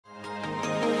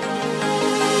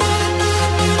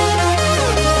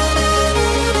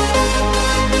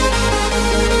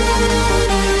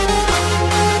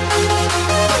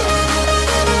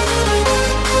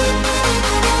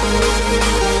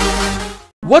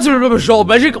What's up, everybody? Joel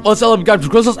Magic, what's up, guys,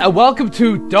 Crystals, and welcome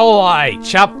to Dolai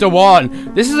Chapter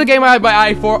 1. This is a game I had my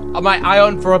eye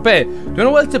on for a bit. Don't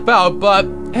know what it's about, but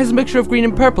it has a mixture of green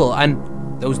and purple,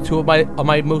 and those two are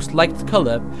my most liked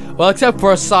color. Well, except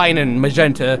for a cyan and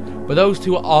magenta, but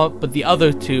the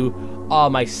other two are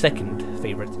my second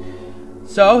favorite.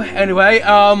 So, anyway,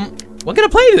 we're gonna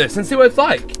play this and see what it's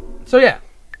like. So, yeah.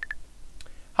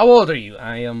 How old are you?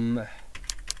 I am...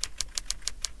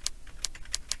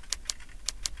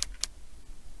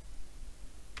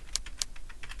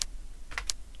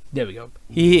 There we go.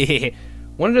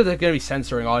 Wonder if they're gonna be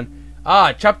censoring on.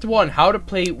 Chapter 1, how to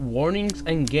play warnings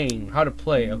and game. How to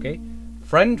play, okay.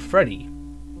 Friend Freddy.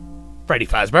 Freddy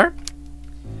Fazbear.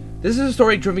 This is a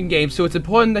story-driven game, so it's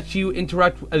important that you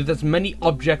interact with as many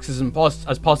objects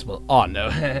as possible. Oh no.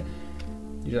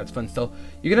 That's fun still.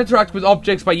 You can interact with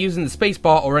objects by using the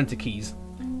spacebar or enter keys.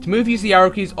 To move, use the arrow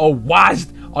keys or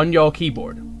WASD on your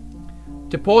keyboard.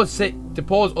 To pause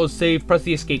or save, press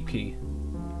the escape key.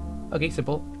 Okay,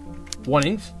 simple.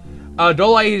 Warnings.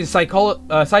 Dolai is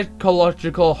a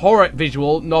psychological horror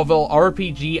visual novel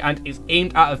RPG and is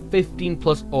aimed at a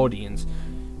 15+ audience.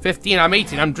 15, I'm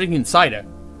 18, I'm drinking cider.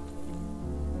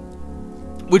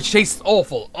 Which tastes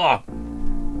awful. Ugh.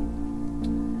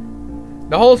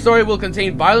 The whole story will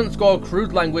contain violent gore,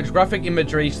 crude language, graphic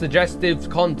imagery,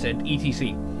 suggestive content,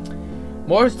 etc.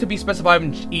 More is to be specified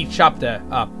in each chapter.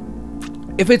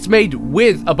 If it's made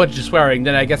with a bunch of swearing,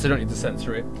 then I guess I don't need to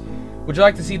censor it. Would you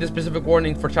like to see the specific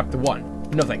warning for chapter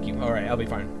 1? No, thank you. Alright, I'll be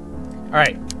fine.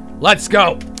 Alright, let's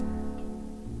go!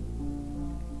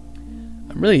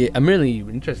 I'm really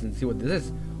interested to see what this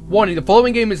is. Warning, the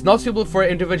following game is not suitable for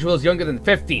individuals younger than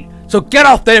 15. So get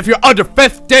off there if you're under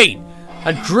 15!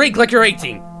 And drink like you're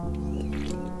 18!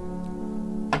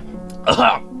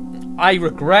 I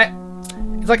regret...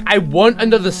 It's like I want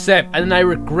another sip, and then I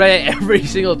regret it every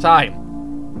single time.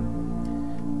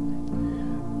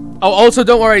 Oh, also,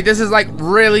 don't worry, this is like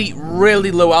really, really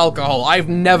low alcohol. I've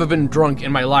never been drunk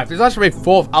in my life. This is actually my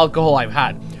 4th alcohol I've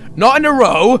had. Not in a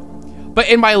row, but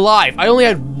in my life. I only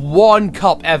had 1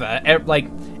 cup ever, like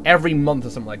every month or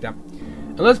something like that.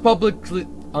 Unless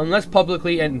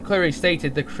publicly and clearly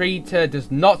stated, the creator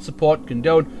does not support,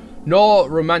 condone, nor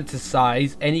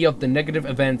romanticize any of the negative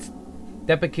events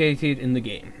deprecated in the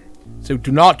game. So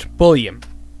do not bully him.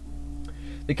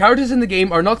 The characters in the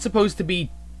game are not supposed to be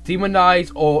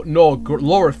demonize or nor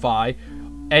glorify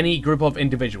any group of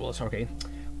individuals, okay?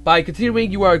 By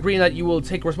continuing, you are agreeing that you will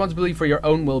take responsibility for your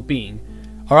own well-being.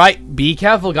 Alright, be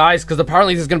careful, guys, because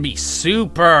apparently this is going to be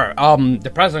super,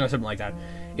 depressing or something like that.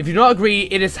 If you do not agree,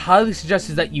 it is highly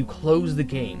suggested that you close the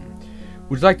game.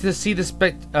 Would you like to see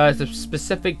the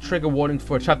specific trigger warnings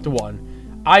for Chapter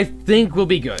 1? I think will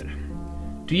be good.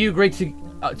 Do you agree to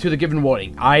the given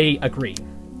warning? I agree.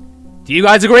 Do you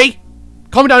guys agree?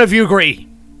 Comment down if you agree.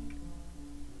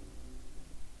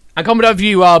 And comment down if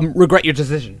you regret your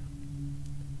decision.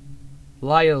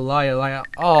 Liar, liar, liar.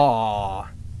 Aww.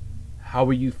 How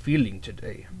are you feeling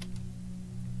today?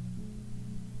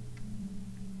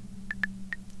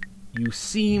 You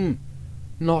seem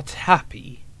not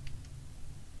happy.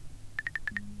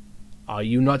 Are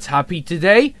you not happy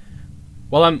today?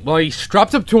 Well, he's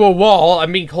strapped up to a wall.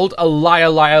 I'm being called a liar,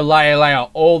 liar, liar, liar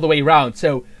all the way around.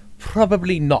 So,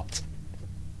 probably not.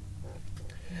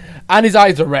 And his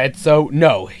eyes are red, so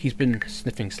no, he's been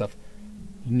sniffing stuff.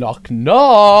 Knock,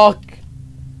 knock.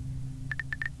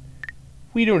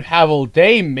 We don't have all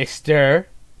day, mister.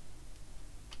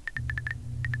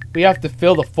 We have to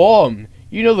fill the form.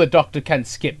 You know the doctor can't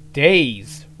skip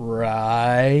days,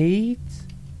 right?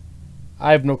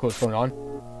 I have no clue what's going on.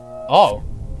 Oh.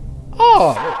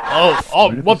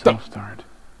 Oh, what the? Start?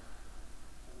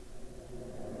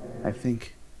 I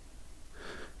think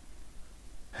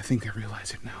I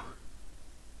realize it now.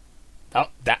 Oh,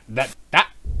 that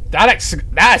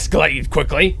escalated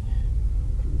quickly.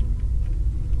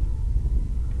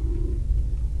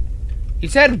 He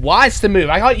said WASD to move.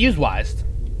 I can't use WASD.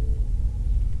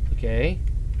 Okay.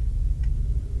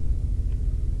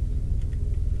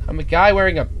 I'm a guy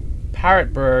wearing a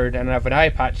parrot bird and I have an eye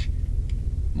patch.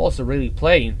 I'm also really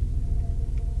plain.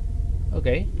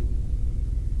 Okay.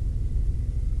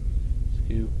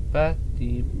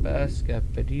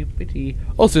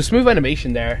 Also, smooth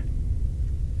animation there.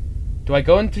 Do I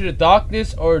go into the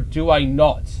darkness or do I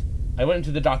not? I went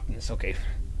into the darkness, okay.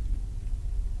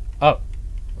 Oh.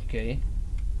 Okay.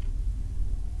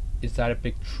 Is that a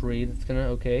big tree that's gonna...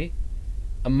 Okay.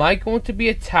 Am I going to be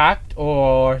attacked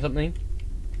or something?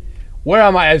 Where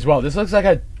am I as well? This looks like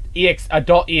a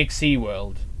 .exe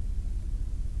world.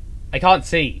 I can't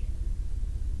see.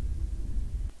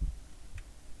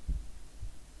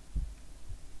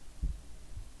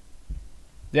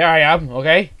 There I am,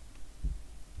 okay?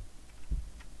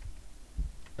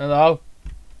 Hello?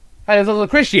 Hi, there's a little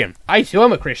Christian. I too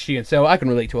am a Christian, so I can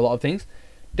relate to a lot of things.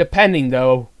 Depending,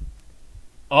 though.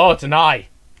 Oh, it's an eye.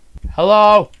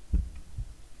 Hello?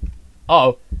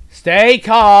 Uh-oh. Stay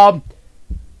calm.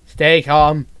 Stay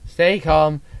calm. Stay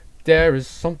calm. There is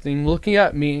something looking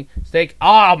at me.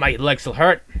 Ah, my legs will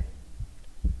hurt.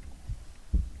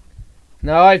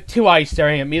 No, I have 2 eyes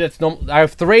staring at me. That's normal. I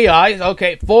have 3 eyes.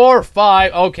 Okay, 4,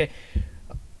 5. Okay.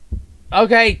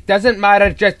 Okay, doesn't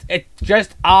matter. It's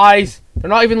just eyes. They're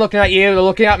not even looking at you. They're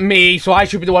looking at me. So I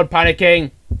should be the one panicking.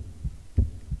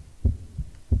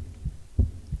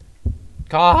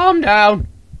 Calm down.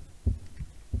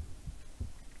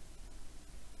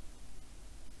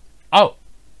 Oh.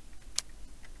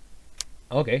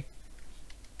 Okay.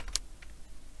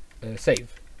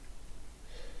 Save.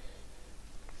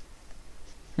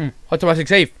 Automatic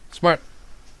save. Smart.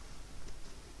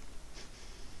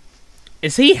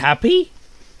 Is he happy?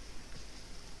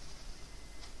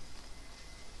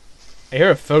 I hear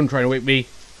a phone trying to wake me.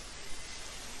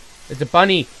 It's a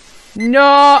bunny.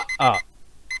 No! Oh.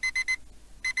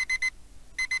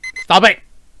 Stop it!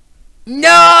 No!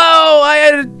 I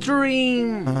had a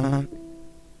dream!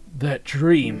 That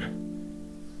dream.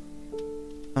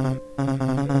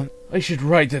 I should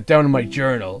write that down in my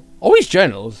journal. Always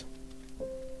journals.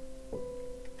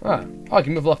 Ah, oh, I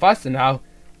can move a lot faster now.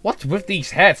 What's with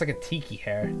these hair? It's like a tiki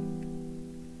hair.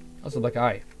 That's a black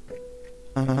eye.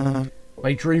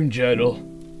 My dream journal.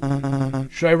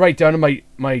 Should I write down in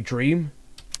my dream?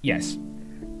 Yes.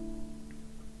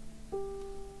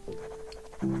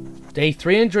 Day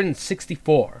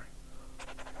 364.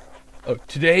 Oh,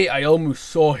 today I almost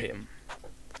saw him.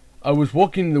 I was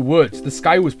walking in the woods. The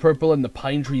sky was purple and the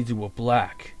pine trees were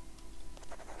black.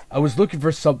 I was looking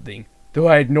for something, though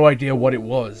I had no idea what it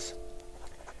was.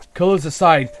 Colors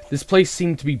aside, this place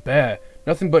seemed to be bare.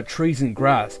 Nothing but trees and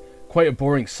grass. Quite a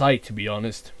boring sight, to be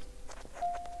honest.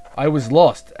 I was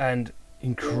lost and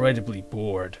incredibly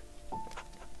bored.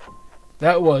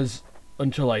 That was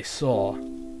until I saw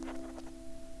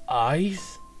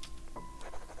eyes?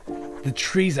 The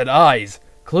trees had eyes.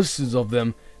 Clusters of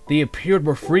them. They appeared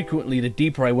more frequently the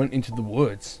deeper I went into the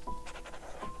woods.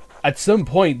 At some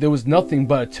point, there was nothing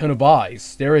but a ton of eyes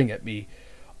staring at me,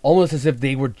 almost as if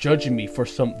they were judging me for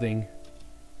something.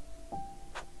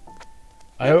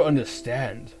 I don't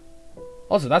understand.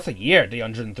 Also, that's a year, day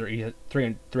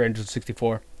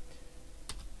 364.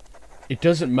 It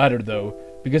doesn't matter, though,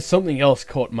 because something else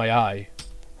caught my eye.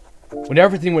 When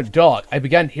everything went dark, I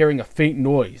began hearing a faint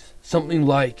noise. Something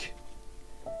like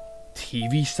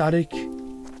TV static?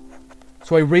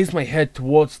 So I raised my head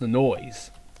towards the noise.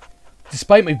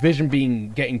 Despite my vision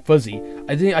getting fuzzy,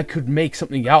 I think I could make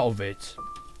something out of it.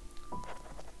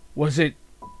 Was it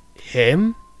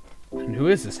him? And who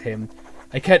is this him?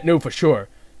 I can't know for sure,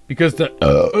 because the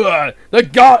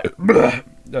guy.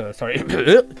 Sorry.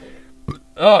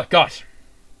 Oh gosh.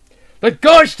 The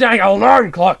gosh dang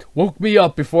alarm clock woke me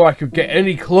up before I could get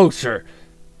any closer.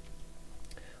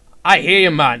 I hear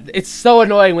you, man. It's so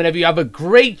annoying whenever you have a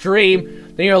great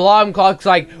dream, then your alarm clock's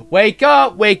like, wake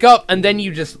up, and then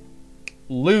you just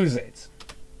lose it.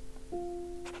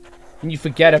 And you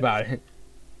forget about it.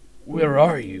 Where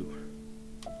are you?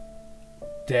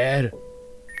 Dad?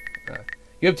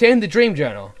 You obtained the dream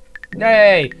journal.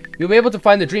 Yay! You'll be able to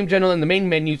find the dream journal in the main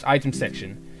menu's item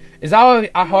section. Is that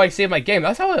how I save my game?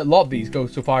 That's how a lot of these go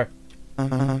so far.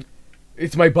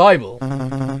 It's my Bible.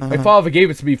 My father gave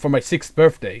it to me for my 6th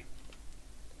birthday.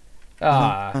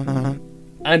 Ah.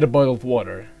 And a bottle of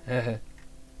water.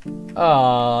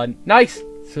 Ah, nice.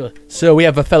 So we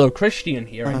have a fellow Christian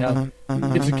here right now.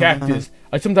 It's a cactus.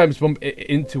 I sometimes bump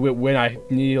into it when I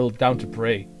kneel down to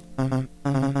pray.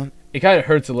 It kind of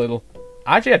hurts a little.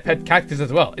 I actually had pet cactus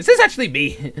as well. Is this actually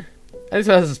me? And this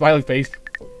one has a smiling face.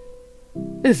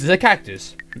 This is a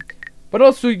cactus. But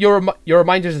also your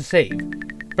reminders to save.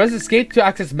 Press escape to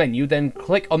access menu, then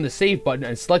click on the save button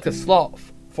and select a slot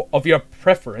of your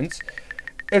preference.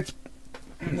 It's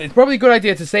probably a good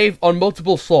idea to save on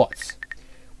multiple slots.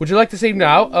 Would you like to save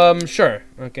now? Sure.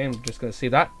 Okay, I'm just gonna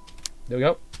save that. There we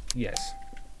go. Yes.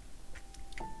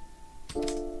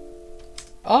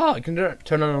 Oh, I can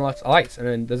turn on the lights, and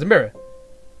then there's a mirror.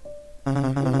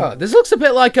 Oh, this looks a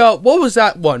bit like what was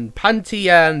that one? Panty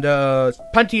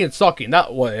and Stocking.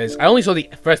 That was. I only saw the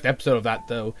first episode of that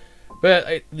though,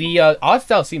 but the art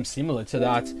style seems similar to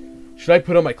that. Should I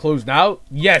put on my clothes now?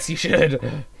 Yes, you should.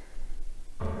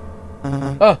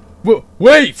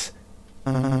 Wait!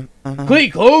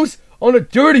 Clean clothes on a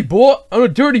dirty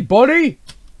body?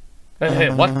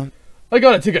 What? I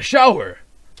gotta take a shower.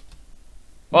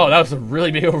 Oh, that was a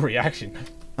really big overreaction.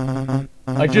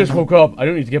 I just woke up. I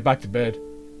don't need to get back to bed.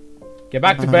 Get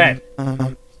back to bed.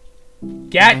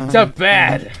 Get to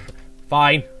bed.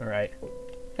 Fine. Alright.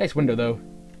 Nice window, though.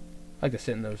 I like to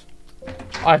sit in those.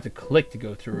 I have to click to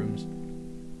go through rooms.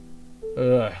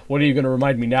 What are you going to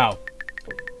remind me now?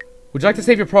 Would you like to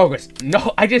save your progress?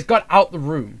 No, I just got out the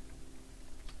room.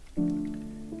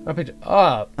 My picture.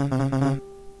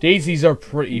 Daisies are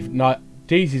pretty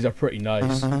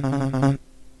nice.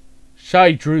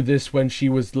 Shai drew this when she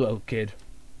was a little kid.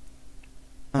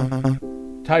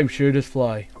 Time sure does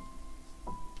fly.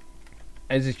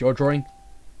 Is this your drawing?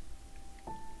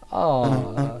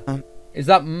 Is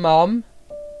that Mom?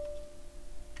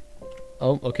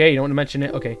 Oh, okay, you don't want to mention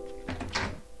it? Okay.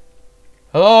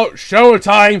 Hello, shower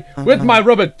time with my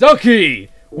rubber ducky!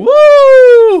 Woo!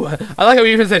 I like how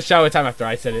we even said shower time after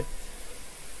I said it.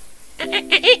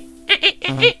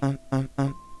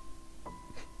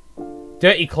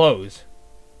 Dirty clothes.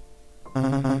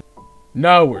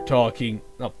 Now we're talking.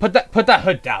 No, put that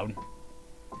hood down.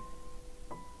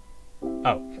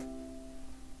 Oh.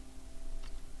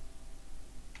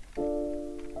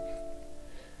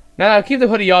 No, keep the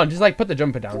hoodie on. Just like put the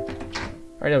jumper down.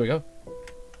 Alright, there we go.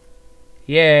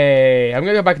 Yay! I'm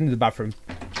gonna go back into the bathroom.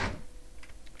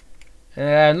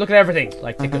 And look at everything.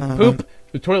 Like take a poop.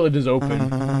 The toilet is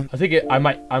open. I think I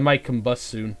might combust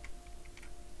soon.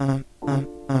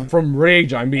 From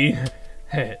rage, I mean.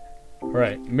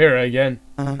 Right, mirror again.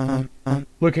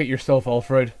 Look at yourself,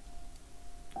 Alfred.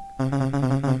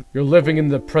 You're living in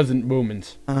the present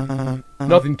moment.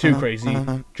 Nothing too crazy.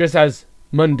 Just as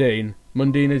mundane.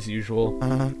 Mundane as usual.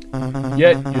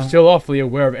 Yet, you're still awfully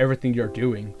aware of everything you're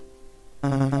doing.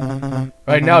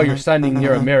 Right now, you're standing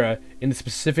near a mirror in the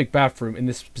specific bathroom in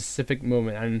this specific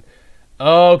moment, and...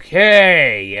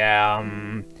 Okay,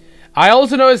 I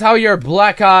also notice how your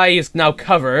black eye is now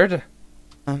covered.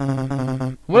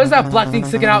 What is that black thing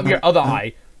sticking out of your other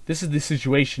eye? This is the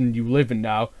situation you live in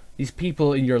now. These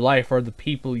people in your life are the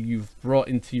people you've brought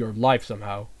into your life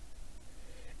somehow.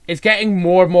 It's getting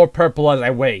more and more purple as I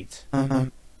wait.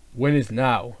 When is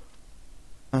now?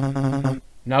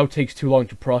 Now takes too long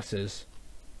to process.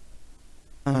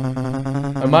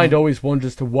 My mind always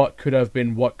wanders to what could have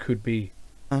been, what could be.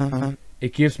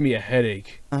 It gives me a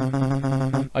headache.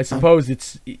 I suppose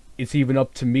it's even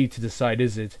up to me to decide,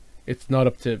 is it? It's not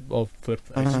up to... Oh, flip.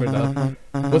 I swear that.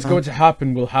 What's going to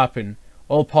happen will happen.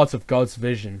 All parts of God's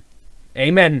vision.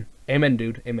 Amen. Amen,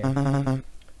 dude. Amen.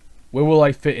 Where will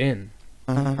I fit in?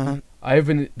 I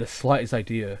haven't the slightest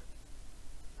idea.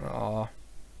 Aww.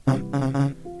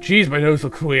 Jeez, my nose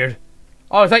looks weird.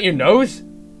 Oh, is that your nose?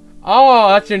 Oh,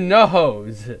 that's your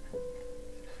nose.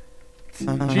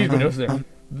 Jeez, my nose is there.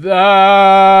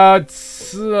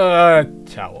 That's a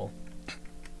towel.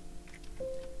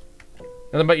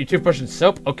 Nothing about your toothbrush and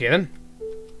soap? Okay then.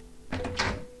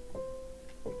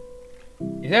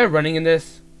 Is there running in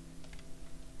this?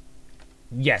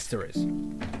 Yes, there is.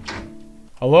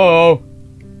 Hello?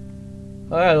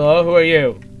 Hello, who are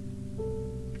you?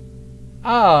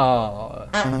 Ah.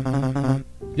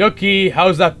 Yucky,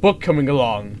 how's that book coming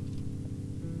along?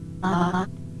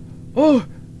 Oh,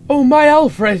 my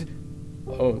Alfred.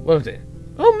 Oh, what was it?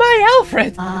 Oh, my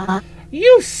Alfred!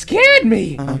 You scared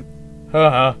me!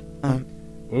 Haha.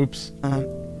 Oops.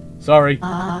 Sorry.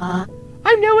 I'm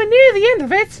nowhere near the end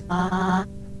of it.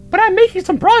 But I'm making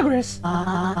some progress.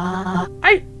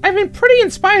 I've been pretty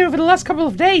inspired over the last couple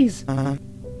of days.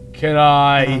 Can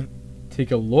I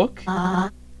take a look?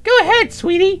 Go ahead,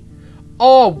 sweetie.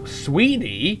 Oh,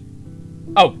 sweetie?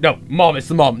 Oh, no, Mom, it's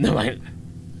the mom. No, mind.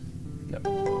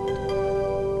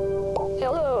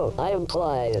 Hello, I am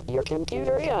Clyde, your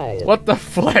computer guide. What the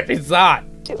flip is that?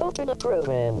 To open a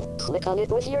program, click on it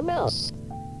with your mouse.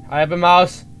 I have a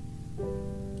mouse.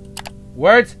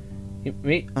 Words?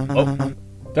 Oh,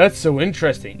 that's so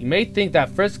interesting. You may think at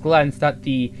first glance that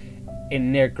the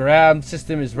Enneagram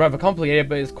system is rather complicated,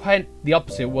 but it's quite the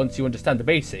opposite once you understand the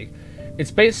basic.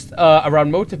 It's based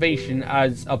around motivation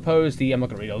as opposed to... I'm not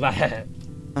gonna read all that.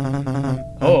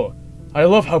 Oh, I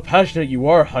love how passionate you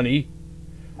are, honey.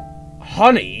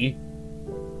 Honey?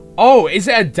 Oh, is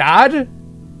it a dad?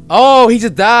 Oh, he's a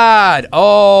dad.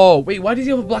 Oh, wait, why does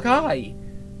he have a black eye?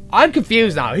 I'm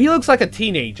confused now. He looks like a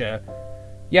teenager.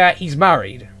 Yeah, he's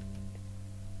married.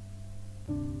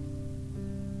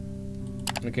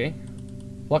 Okay.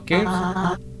 What games?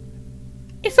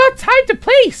 It's not time to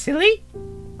play, silly.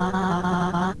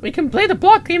 We can play the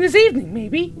block game this evening,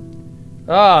 maybe.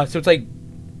 Ah, so it's like...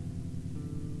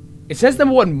 It says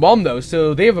number one mom, though,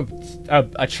 so they have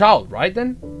a child, right,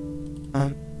 then?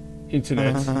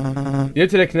 Internet. The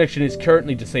internet connection is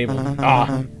currently disabled.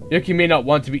 Ah, Yuki may not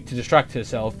want to distract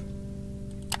herself.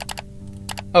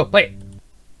 Oh, play it.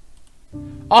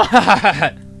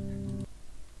 Alright,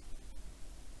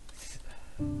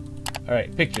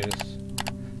 pictures.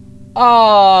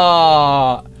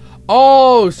 Ah.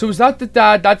 Oh, so is that the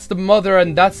dad, that's the mother,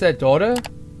 and that's their daughter?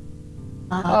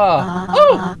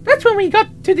 Oh, that's when we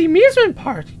got to the amusement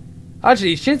park.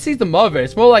 Actually, shouldn't see the mother.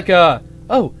 It's more like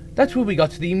oh, that's when we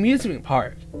got to the amusement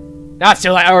park. That's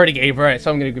too late. I already gave her it,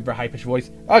 so I'm gonna give her a high-pitched voice.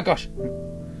 Oh gosh.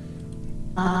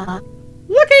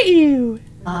 Look at you.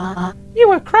 You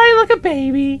were crying like a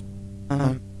baby.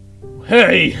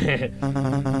 Hey,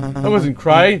 I wasn't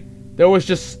crying. There was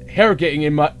just hair getting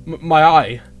in my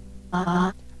eye.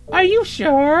 Are you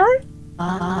sure?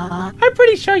 I'm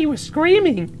pretty sure you were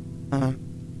screaming.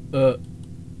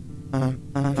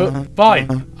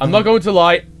 Fine. I'm not going to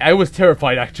lie. I was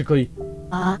terrified, actually.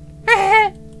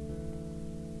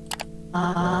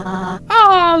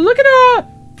 Ah, look at our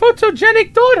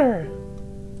photogenic daughter.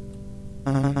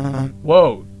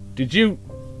 Whoa, did you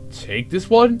take this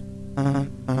one?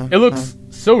 It looks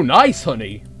so nice,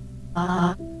 honey.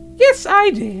 Yes, I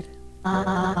did.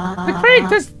 The crate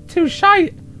goes too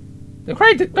shy. The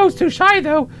crate goes too shy,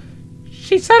 though.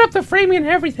 She set up the framing and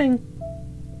everything.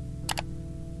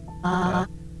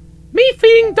 Me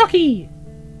feeding Ducky.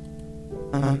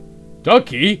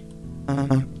 Ducky?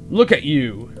 Look at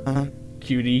you,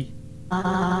 cutie.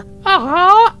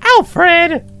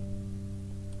 Alfred.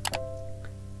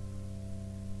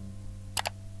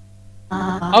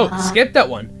 Oh, skip that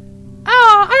one.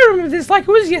 I remember this like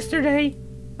it was yesterday.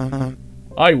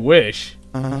 I wish.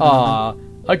 I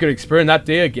could experience that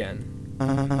day again.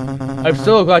 I'm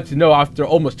still glad to know after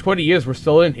almost 20 years we're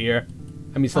still in here.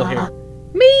 I mean, still here.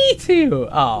 Me too.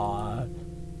 Aw.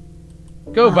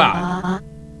 Go back.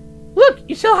 Look,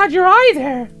 you still had your eye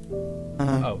there.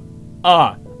 Oh.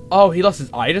 Oh, he lost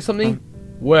his eye to something?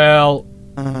 Well,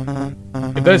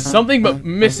 if there's something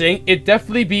missing, it'd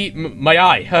definitely be my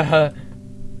eye.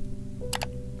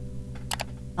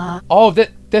 Oh,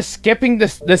 they're skipping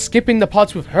this. They're skipping the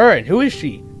parts with her. And who is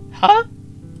she? Huh?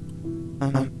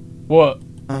 What?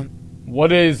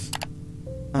 What is?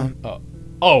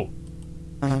 Oh.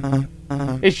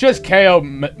 It's just KO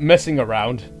messing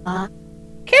around.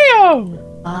 KO!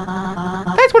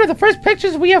 That's one of the first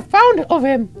pictures we have found of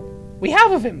him. We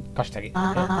have of him. Gosh dang it.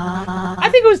 I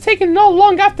think it was taken not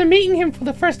long after meeting him for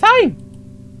the first time.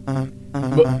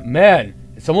 But man,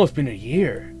 it's almost been a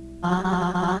year.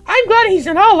 I'm glad he's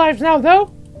in our lives now,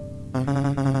 though.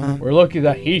 We're lucky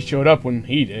that he showed up when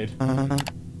he did.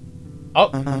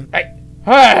 Oh,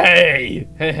 hey!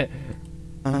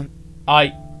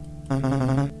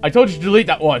 I told you to delete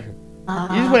that one.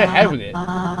 You just went ahead with it.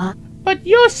 But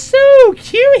you're so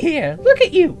cute here. Look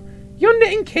at you. You're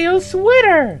knitting Kale's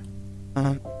sweater.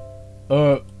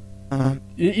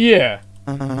 Yeah.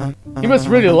 He must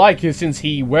really like it since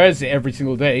he wears it every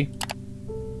single day.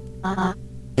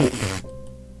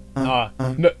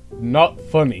 Not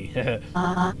funny.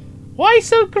 Why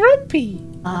so grumpy?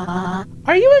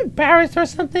 Are you embarrassed or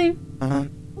something?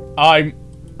 I'm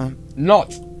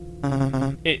not.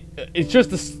 It's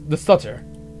just the stutter.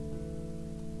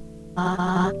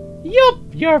 Yup,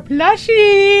 you're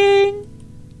blushing.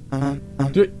 Dang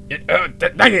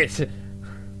it.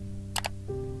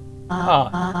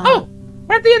 Oh,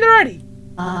 we're at the end already.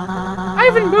 I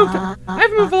haven't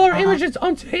moved all our images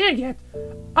onto here yet.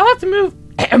 I'll have to move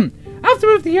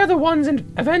the other ones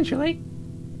and eventually.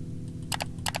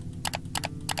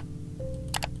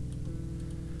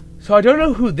 So I don't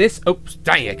know who this. Oops,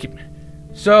 dang it.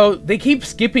 So they keep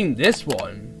skipping this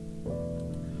one.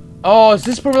 Oh, is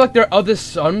this probably like their other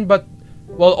son? But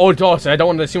well, or daughter. I don't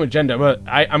want to assume a gender, but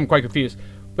I'm quite confused.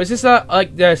 But is this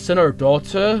like their son or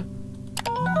daughter?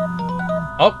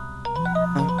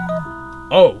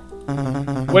 Oh.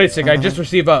 Wait a sec. I just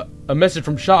received a message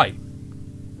from Shy.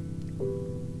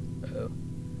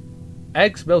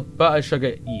 Eggs, milk, butter,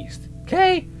 sugar, yeast.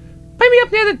 Okay. Pick me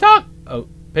up near the dock. Oh,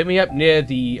 pick me up near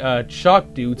the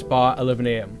Shark Dudes bar, 11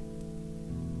 a.m.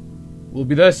 We'll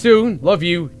be there soon. Love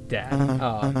you, Dad.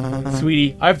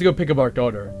 Sweetie, I have to go pick up our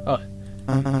daughter.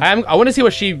 I want to see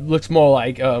what she looks more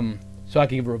like, so I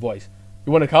can give her a voice.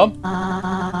 You want to come?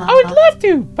 I would love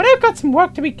to, but I've got some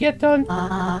work to get done.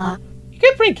 You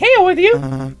can bring Kale with you.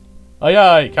 Aye,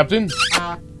 aye, Captain.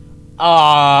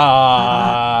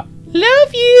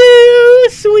 Love you,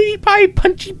 sweetie pie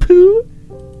punchy poo.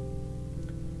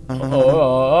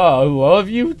 I love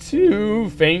you too,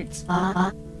 Faint.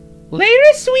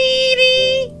 Later,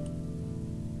 sweetie.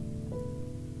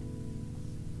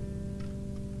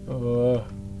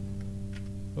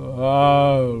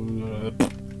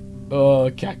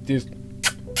 Cactus.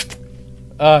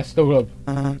 Snow globe.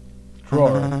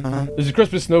 drawer. There's a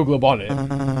Christmas snow globe on it.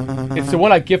 It's the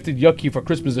one I gifted Yucky for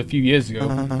Christmas a few years ago.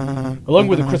 Along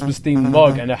with a Christmas-themed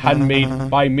mug and a handmade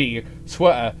by me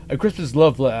sweater, a Christmas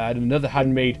love letter, and another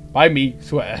handmade by me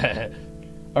sweater.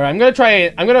 Alright,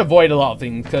 I'm gonna avoid a lot of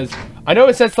things, because I know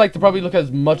it says, like, to probably look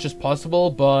as much as possible,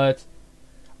 but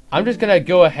I'm just gonna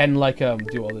go ahead and, like,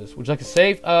 do all this. Would you like to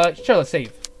save? Sure, let's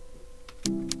save.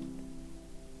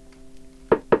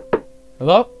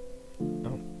 Hello?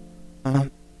 Oh.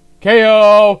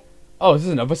 KO! Oh, is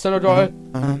this another center door?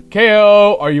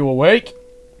 KO, are you awake?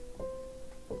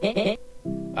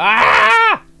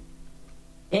 Ah!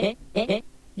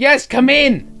 Yes, come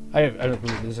in! I don't know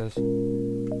who this is.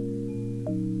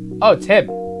 Oh, it's him.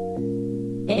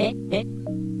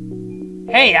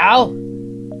 Hey, Al!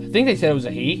 I think they said it was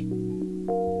a he.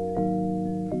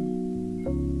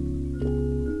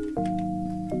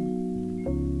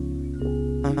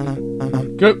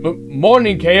 Good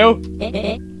morning, KO.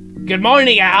 Good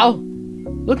morning, Al.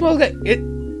 Look at it.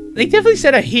 They definitely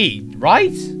said a he,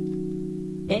 right?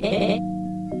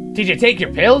 Did you take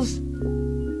your pills?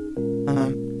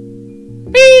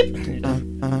 Beep!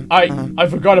 I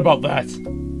forgot about that.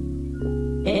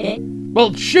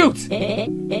 Well, shoot!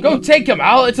 Go take them,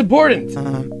 Al. It's important.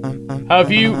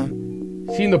 Have you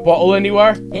seen the bottle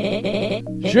anywhere?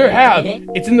 Sure have.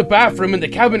 It's in the bathroom in the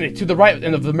cabinet to the right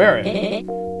end of the mirror.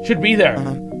 Should be there.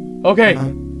 Okay.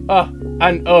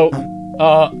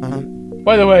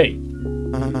 By the way,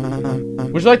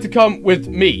 would you like to come with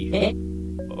me?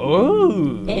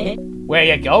 Ooh. Where are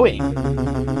you going?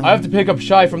 I have to pick up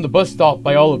Shy from the bus stop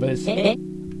by Oliver's.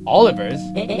 Oliver's?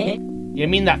 You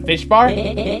mean that fish bar?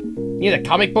 Near the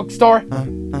comic book store?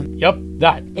 Yup,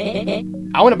 that.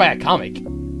 I want to buy a comic.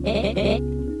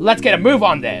 Let's get a move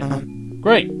on then.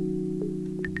 Great.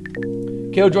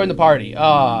 Kyo joined the party.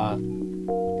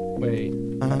 Wait.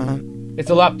 It's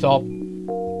a laptop.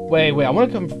 Wait, I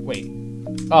want to come. Wait.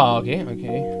 Oh, okay.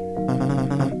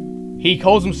 He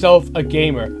calls himself a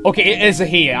gamer. Okay, it is a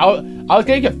he. I was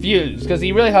getting confused because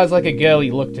he really has like a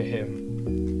girly look to him.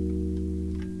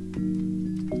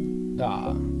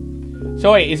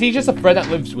 So wait, is he just a friend that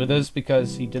lives with us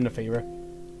because he did a favor?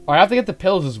 Or I have to get the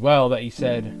pills as well that he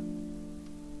said.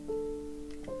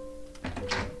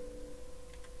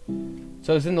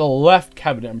 So it's in the left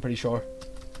cabinet, I'm pretty sure.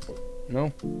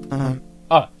 No?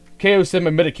 KO said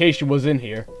my medication was in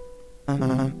here.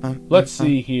 Let's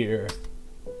see here.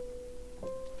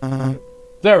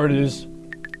 There it is.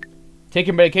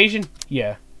 Taking medication?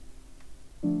 Yeah.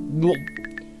 You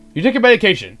take your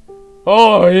medication.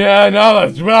 Oh, yeah, now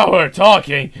we're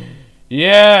talking.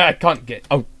 Yeah, I can't get...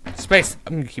 Oh, space.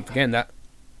 I'm gonna keep forgetting that.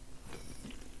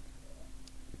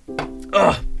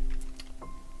 Ugh.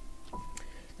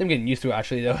 I'm getting used to it,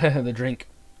 actually, though. The drink.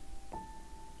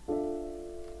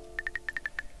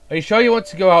 Are you sure you want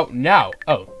to go out now?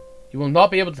 Oh. You will not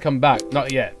be able to come back.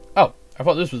 Not yet. Oh, I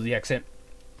thought this was the exit.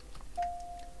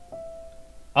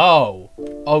 Oh.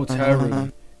 Oh, it's her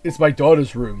room. It's my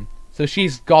daughter's room. So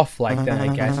she's goth-like then,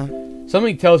 I guess.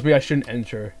 Something tells me I shouldn't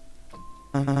enter.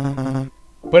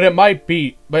 But it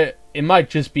might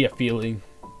just be a feeling.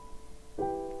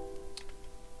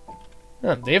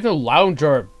 Huh, they have no lounge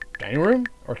or dining room?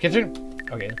 Or kitchen?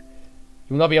 Okay. You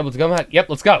will not be able to come back? Yep,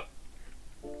 let's go.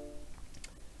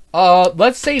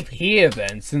 Let's save here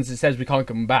then, since it says we can't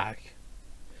come back.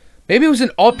 Maybe it was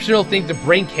an optional thing to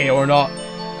bring KO or not.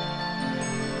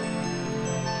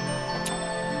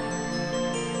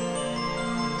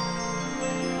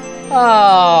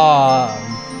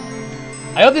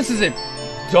 I hope this isn't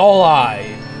Doll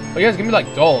Eye. Oh, you guys give me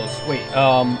like dolls. Wait,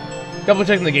 double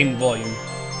checking the game volume.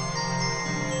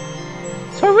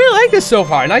 So I really like this so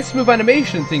far. Nice smooth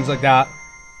animation and things like that.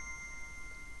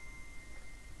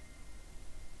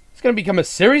 It's gonna become a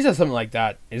series or something like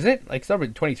that, is it? Like, it's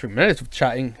already 23 minutes of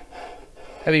chatting.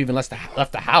 Haven't even left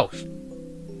the house.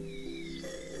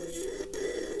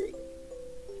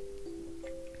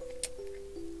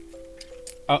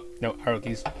 Oh, no, arrow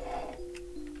keys.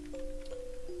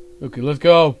 Okay, let's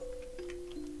go.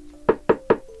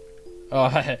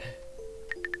 Oh,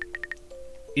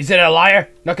 is it a liar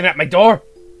knocking at my door?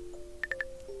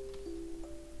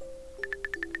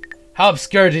 How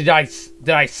obscure did I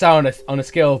sound on a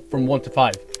scale from 1 to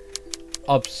 5?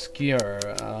 Obscure.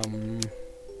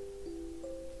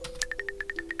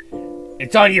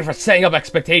 It's on you for setting up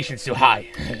expectations too high.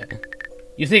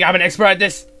 You think I'm an expert at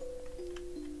this?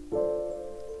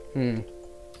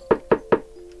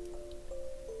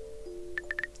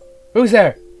 Who's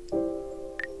there?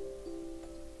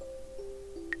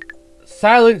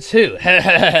 Silence who?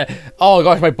 Oh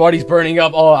gosh, my body's burning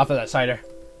up. Oh, after that cider.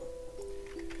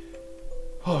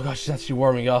 Oh gosh, it's actually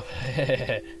warming up.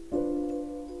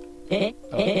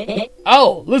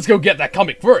 Oh, let's go get that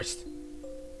comic first.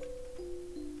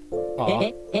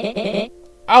 Aw.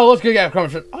 Oh, let's go get a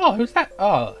comic first. Oh, who's that?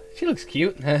 Oh, she looks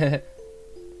cute.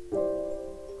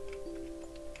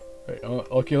 Right,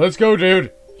 okay, let's go,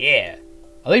 dude. Yeah.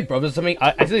 Are they brothers or something?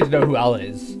 I still need to know who Alan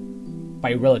is.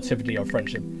 By relativity or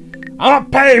friendship. I'm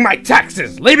not paying my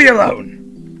taxes! Leave me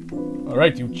alone!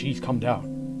 Alright, dude, jeez, calm down.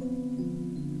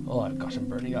 Oh gosh, I'm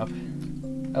burning up.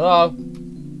 Hello?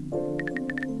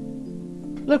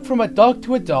 Look, from a dog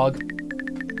to a dog.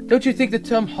 Don't you think the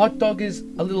term hot dog is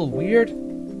a little weird?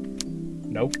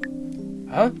 Nope.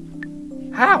 Huh?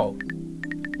 How?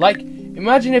 Like,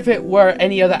 imagine if it were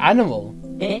any other animal.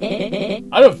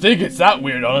 I don't think it's that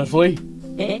weird, honestly.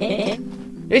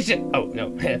 It's just, oh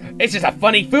no, it's just a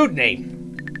funny food name.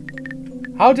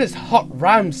 How does hot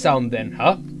ram sound then,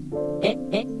 huh?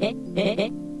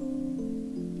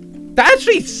 That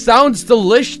actually sounds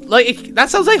delicious. Like, that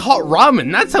sounds like hot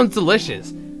ramen. That sounds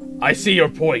delicious. I see your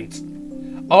point.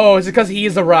 Oh, is it because he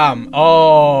is a ram?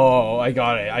 Oh, I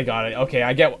got it. Okay,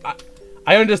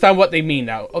 I understand what they mean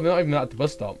now. Oh, they're not even at the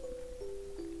bus stop.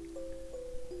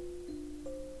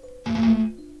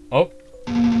 Oh.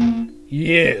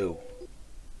 You.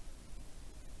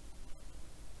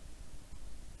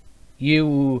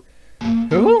 You.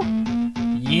 Who?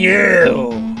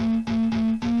 You.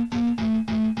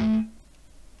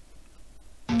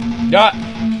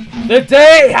 The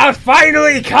day has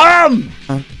finally come!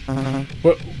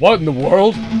 What in the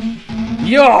world?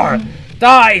 You're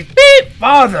thy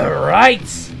father, right?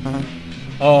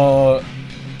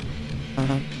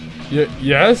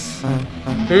 Yes?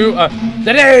 Who,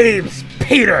 the name's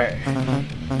Peter!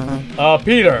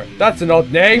 Peter, that's an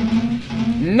odd name.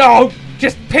 No,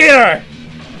 just Peter!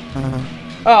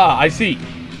 Ah, I see.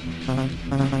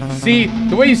 See,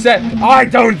 the way you said, I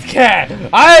don't care!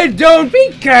 I don't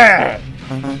care!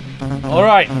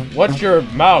 Alright, watch your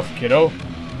mouth, kiddo.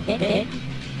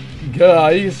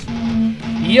 Guys,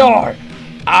 you're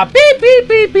a beep beep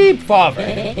beep beep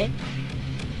father.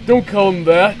 Don't call him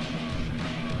that.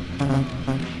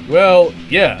 Well,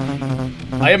 yeah.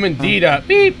 I am indeed a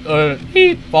beep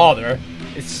father.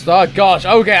 It's, gosh,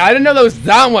 okay, I didn't know there was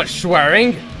that much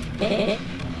swearing.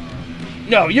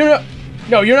 No, you're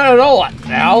not at all,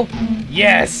 Al.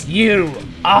 Yes, you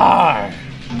are.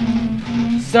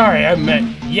 Sorry, I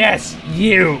meant, yes,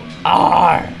 you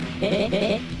are.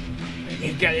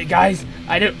 Guys,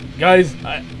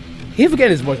 he forget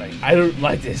his voice. I don't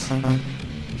like this.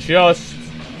 Just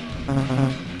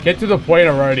get to the point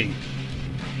already.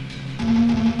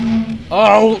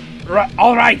 Oh,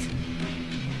 all right.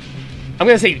 I'm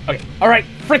gonna say, okay, all right,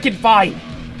 freaking fine.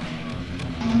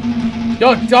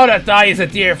 Your daughter Di is a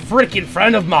dear freaking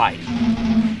friend of mine,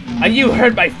 and you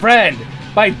hurt my friend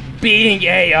by being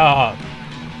a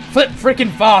flip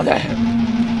freaking father.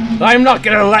 I'm not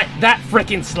gonna let that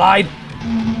freaking slide.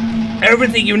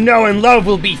 Everything you know and love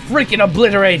will be freaking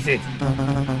obliterated.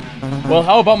 Well,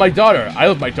 how about my daughter? I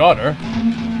love my daughter.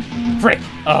 Frick.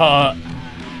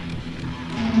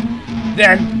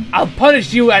 Then I'll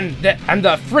punish you and the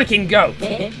freaking goat.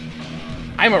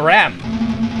 I'm a ram.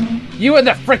 You and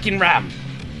the freaking ram.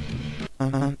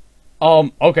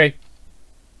 Okay.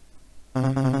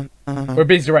 We're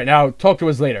busy right now. Talk to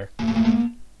us later.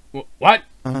 What?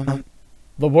 The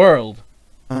world.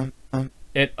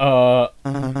 It,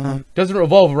 doesn't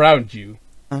revolve around you.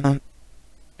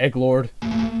 Egglord.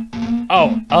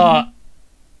 Oh,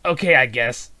 okay, I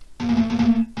guess.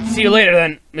 See you later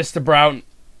then, Mr. Brown.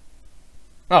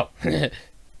 Oh.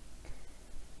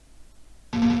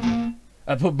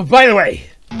 But by the way,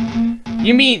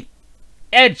 you mean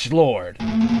Edgelord,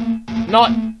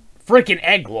 not frickin'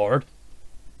 Egglord.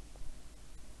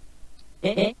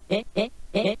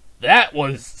 That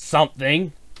was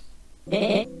something.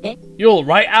 You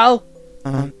alright, Al?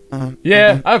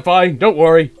 Yeah, I'm fine, don't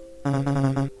worry.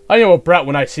 I know a brat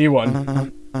when I see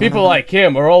one. People like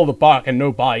him are all the bark and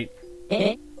no bite.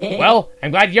 Well,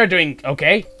 I'm glad you're doing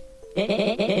okay. I'm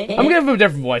gonna give him a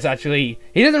different voice, actually.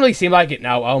 He doesn't really seem like it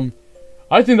now.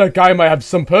 I think that guy might have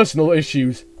some personal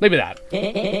issues. Maybe that.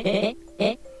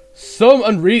 Some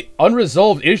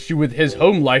unresolved issue with his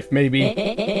home life,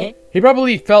 maybe. He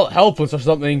probably felt helpless or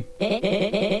something.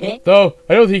 Though,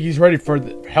 I don't think he's ready for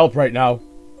help right now.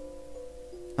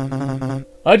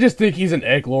 I just think he's an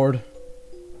Egglord.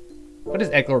 What does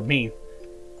Egglord mean?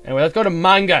 Anyway, let's go to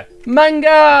Manga.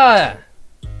 Manga!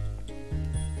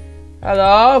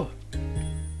 Hello?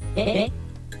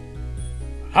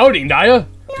 Howdy, Naya.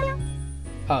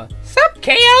 Sup,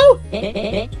 KO?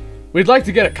 We'd like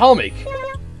to get a comic.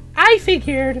 I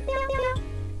figured.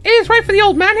 Is right for the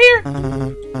old man here?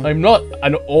 I'm not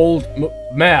an old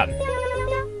man.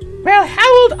 Well,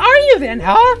 how old are you then,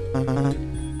 huh?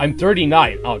 I'm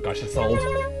 39. Oh gosh, that's old.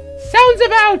 Sounds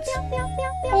about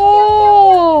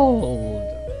old.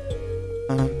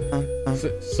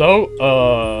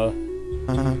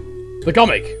 The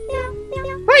comic.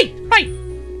 Right.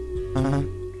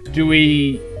 Do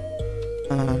we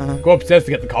go upstairs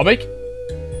to get the comic?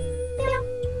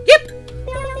 Yep.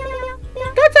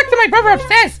 Go talk to my brother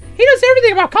upstairs. He knows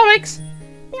everything about comics.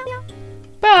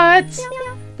 But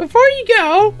before you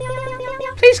go,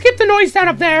 please keep the noise down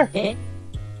up there.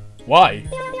 Why?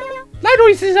 Loud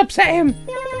noises upset him.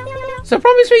 So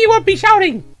promise me you won't be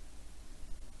shouting.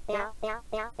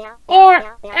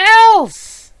 Or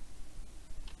else.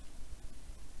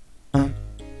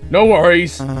 No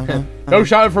worries. No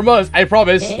shouting from us, I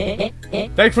promise.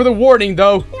 Thanks for the warning,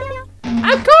 though.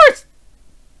 Of course!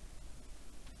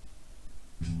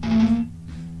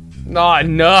 Oh,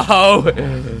 no!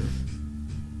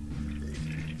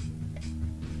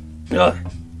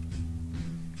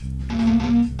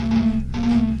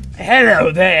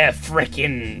 Hello there,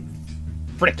 frickin'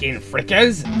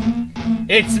 frickers.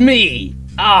 It's me,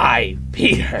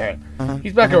 Peter.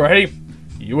 He's back already.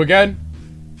 You again?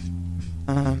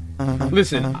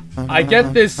 Listen, I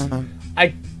get this.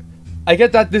 I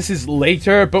get that this is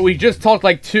later, but we just talked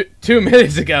like two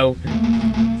minutes ago.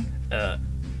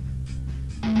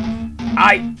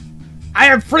 I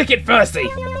am freaking thirsty.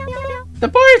 The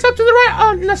bar is up to the right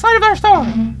on the side of our store.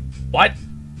 What?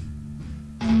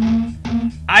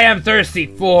 I am thirsty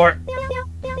for.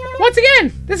 Once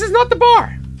again, this is not the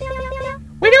bar.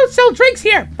 We don't sell drinks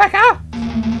here, Becca.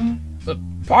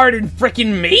 Pardon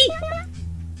frickin' me?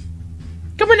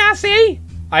 Come on, I see.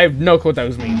 I have no clue what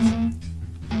those means.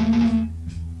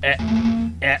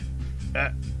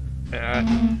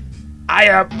 I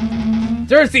am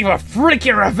thirsty for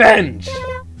freaking revenge.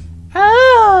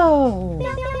 Oh.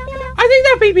 I think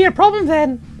that may be a problem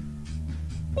then.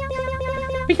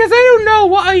 Because I don't know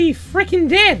what I freaking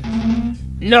did.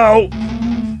 No.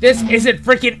 This isn't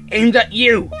freaking aimed at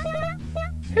you.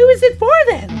 Who is it for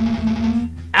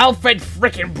then? Alfred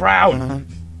frickin' Brown.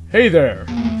 Hey there.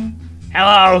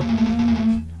 Hello.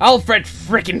 Alfred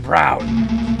frickin'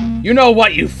 Brown. You know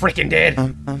what you frickin' did?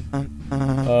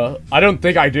 I don't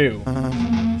think I do.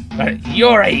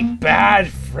 You're a bad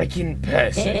frickin'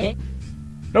 person.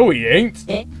 No, he ain't.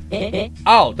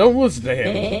 Al, don't listen to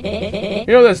him.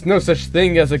 You know there's no such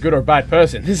thing as a good or bad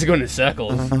person. This is going in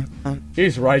circles.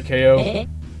 He's right, KO.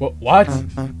 What?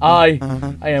 I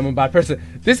am a bad person.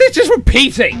 This is just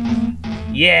repeating.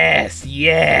 Yes.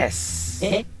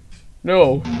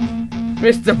 No.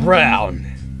 Mr. Brown.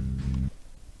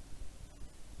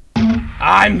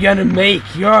 I'm gonna make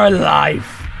your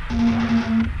life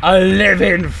a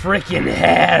living freaking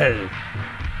hell.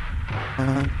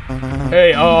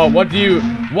 Hey, what do you...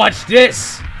 Watch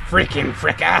this, freaking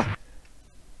fricker.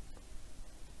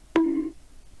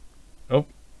 Oh.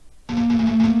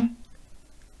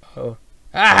 Oh.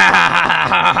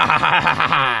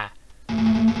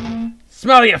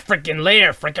 Smell you freaking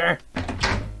later, fricker.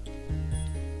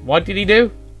 What did he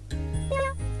do?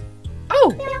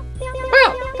 Oh!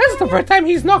 Well, that's the first time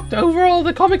he's knocked over all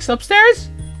the comics upstairs.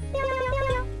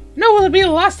 No, will it be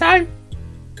the last time?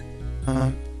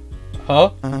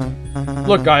 Huh?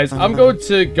 Look, guys, I'm going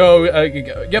to go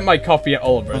get my coffee at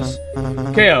Oliver's.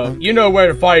 KO, you know where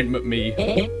to find me.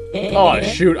 Oh,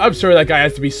 shoot, I'm sorry that guy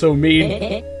has to be so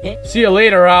mean. See you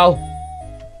later, Al.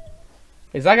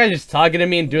 Is that guy just targeting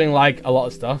me and doing, like, a lot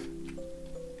of stuff?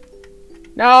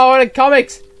 No, I want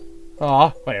comics!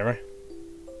 Aw, whatever.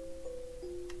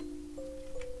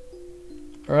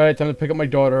 Alright, time to pick up my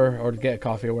daughter, or to get a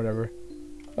coffee or whatever.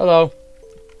 Hello.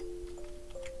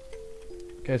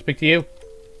 Can I speak to you?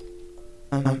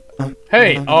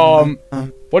 Hey,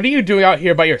 what are you doing out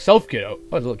here by yourself, kiddo?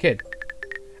 Oh, it's a little kid.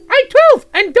 I'm 12,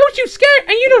 and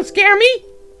you don't scare me!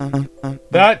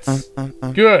 That's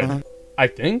good, I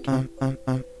think.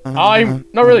 I'm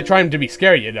not really trying to be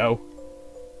scary, you know.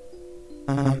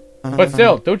 But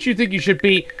still, don't you think you should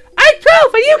be... I'm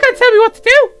 12, and you can't tell me what to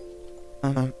do!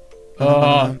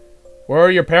 Where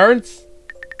are your parents?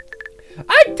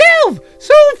 I'm 12,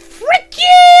 so frick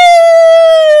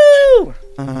you!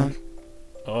 I'm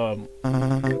 12,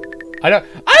 and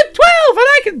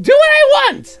I can do what I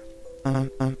want! I'm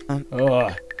 12,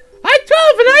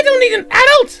 and I don't need an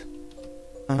adult!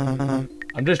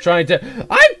 I'm just trying to...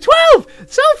 I'm 12,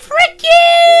 so frick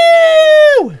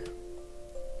you!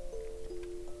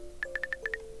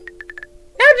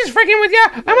 I'm just freaking with you.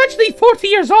 I'm actually 40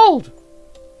 years old.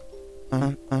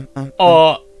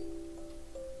 All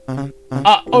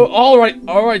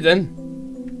right then.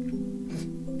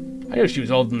 I knew she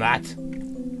was older than that.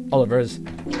 Oliver's.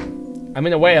 I'm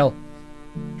in a whale.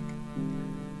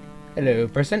 Hello,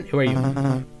 person. Who are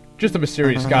you? Just a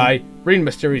mysterious guy, reading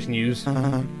mysterious news.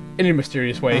 In a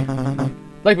mysterious way.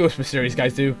 Like most mysterious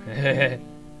guys do.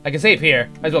 I can save here.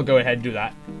 Might as well go ahead and do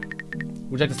that.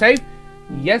 Would you like to save?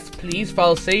 Yes, please.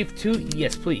 File save to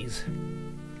yes, please.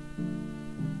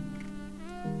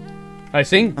 I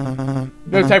sing?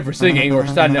 No time for singing or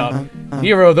standing up.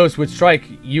 Neither of those would strike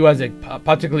you as a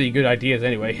particularly good ideas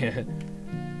anyway.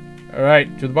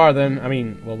 Alright, to the bar then. I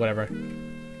mean, well, whatever.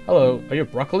 Hello, are you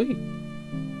broccoli?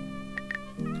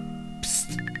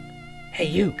 Psst. Hey,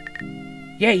 you.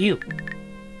 Yeah, you.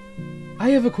 I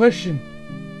have a question.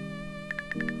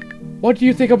 What do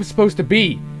you think I'm supposed to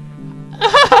be?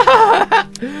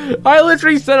 I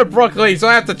literally said a broccoli, so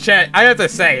I have to check. I have to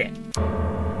say it.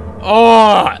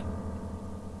 Oh.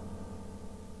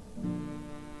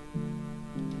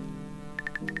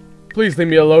 Please leave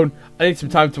me alone. I need some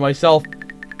time to myself.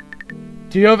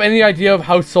 Do you have any idea of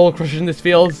how soul-crushing this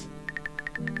feels?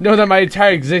 Know that my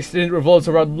entire existence revolves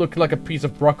around looking like a piece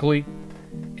of broccoli.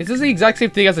 Is this the exact same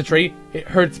thing as a tree? It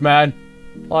hurts, man.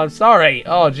 Oh, I'm sorry.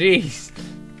 Oh, jeez.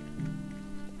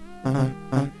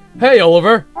 Hey,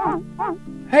 Oliver.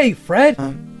 Hey, Fred.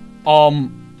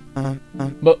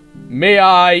 But may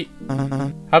I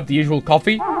have the usual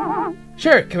coffee?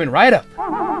 Sure, coming right up.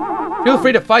 Feel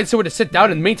free to find somewhere to sit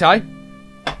down in the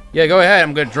meantime. Yeah, go ahead.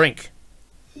 I'm gonna drink.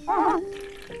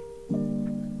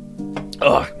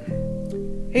 Ugh.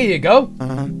 Here you go.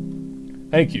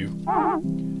 Thank you.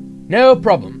 No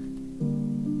problem.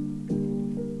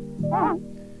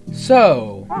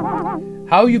 So,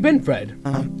 how you been, Fred?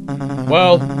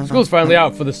 Well, school's finally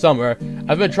out for the summer.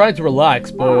 I've been trying to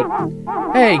relax, but...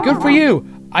 Hey, good for you!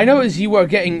 I noticed you were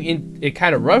getting in it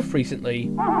kind of rough recently.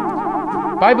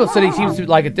 Bible study seems to be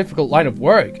like a difficult line of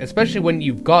work, especially when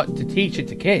you've got to teach it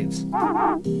to kids.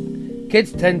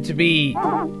 Kids tend to be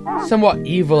somewhat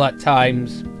evil at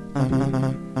times.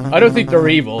 I don't think they're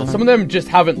evil. Some of them just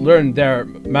haven't learned their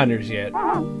manners yet.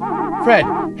 Fred,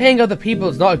 hitting other people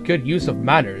is not a good use of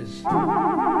manners.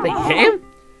 They hit him?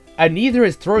 And neither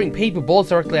is throwing paper balls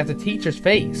directly at the teacher's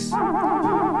face.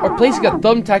 Or placing a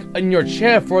thumbtack in your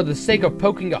chair for the sake of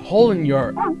poking a hole in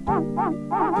your...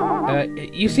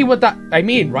 you see what that... I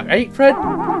mean, right, Fred?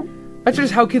 That's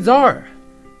just how kids are.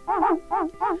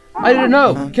 I don't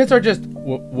know. Kids are just...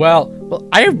 Well,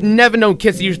 I have never known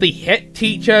kids to usually hit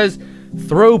teachers,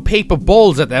 throw paper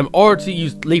balls at them, or to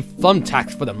leave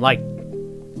thumbtacks for them, like...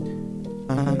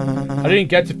 I didn't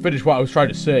get to finish what I was trying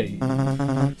to say.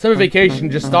 Summer vacation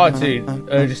just started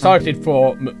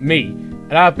for me,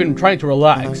 and I've been trying to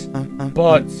relax,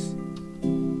 but...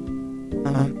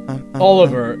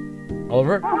 Oliver?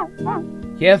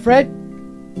 Yeah, Fred?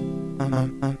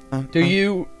 Do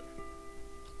you...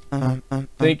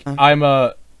 think I'm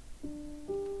a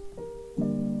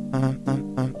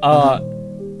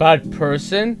bad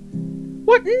person?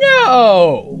 What?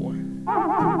 No!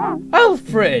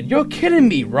 Alfred, you're kidding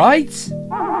me, right?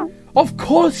 Of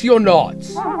course you're not!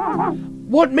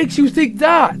 What makes you think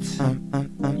that?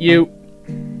 You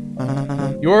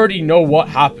already know what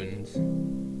happened.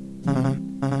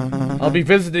 I'll be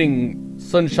visiting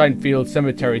Sunshine Field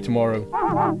Cemetery tomorrow.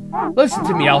 Listen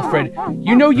to me, Alfred.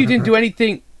 You know you didn't do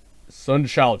anything...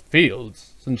 Sunshine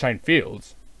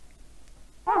Fields?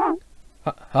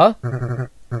 Huh?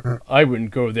 I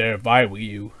wouldn't go there if I were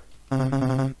you.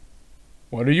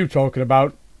 What are you talking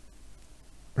about?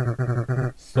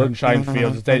 Sunshine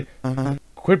Fields.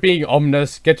 Quit being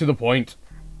ominous. Get to the point.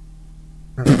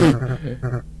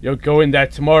 You'll go in there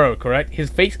tomorrow, correct? His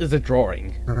face is a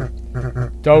drawing.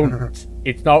 Don't.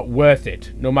 It's not worth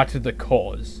it, no matter the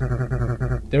cause.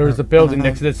 There is a building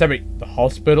next to the cemetery. The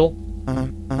hospital?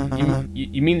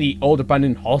 You mean the old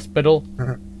abandoned hospital?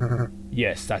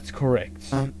 Yes, that's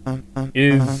correct.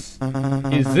 Is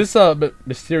this a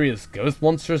mysterious ghost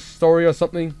monster story or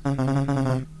something?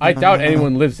 I doubt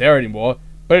anyone lives there anymore,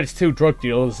 but it's 2 drug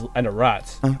dealers and a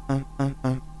rat.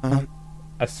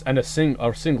 A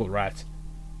single rat.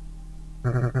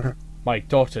 My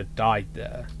daughter died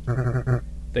there.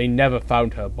 They never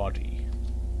found her body.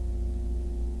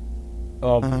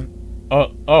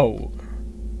 Oh.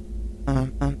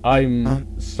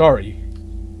 I'm sorry.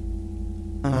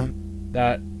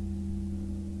 That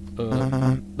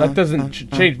doesn't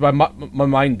change my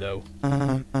mind, though.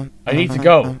 I need to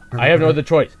go. I have no other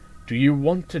choice. Do you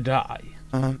want to die?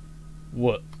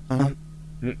 What?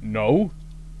 No?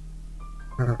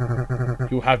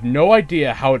 You have no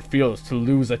idea how it feels to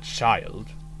lose a child.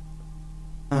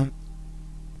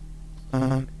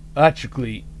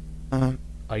 Actually,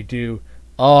 I do.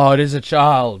 Oh, it is a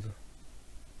child.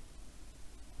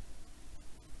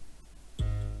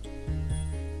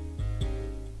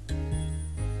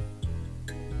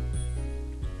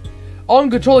 Oh, I'm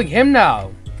controlling him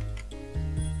now.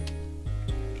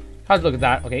 How's to look at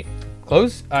that? Okay.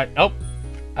 Close. Nope.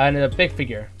 And a big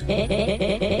figure.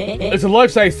 It's a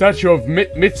life-size statue of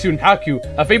Mitsune Haku,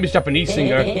 a famous Japanese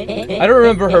singer. I don't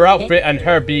remember her outfit and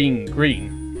her being green.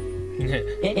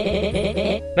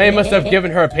 Now you must have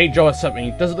given her a paint job or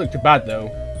something. Doesn't look too bad though.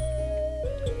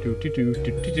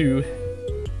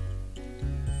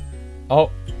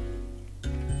 Oh.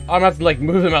 I'm gonna have to like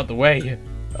move them out the way.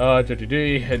 Let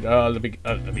me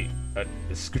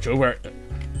scooch over. I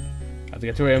have to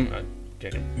get to him.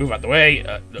 Move out the way.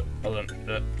 Hold on.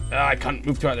 I can't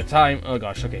move too at a time. Oh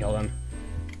gosh. Okay, hold on.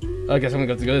 I guess I'm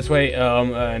gonna have to go this way.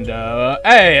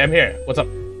 Hey, I'm here. What's up?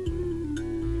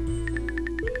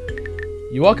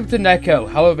 You welcome to Neko.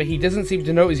 However, he doesn't seem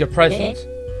to notice your presence.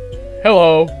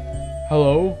 Hello.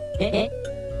 Hello.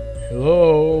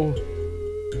 Hello.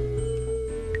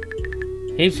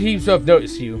 He seems to have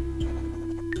noticed you.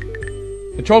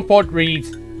 The chalkboard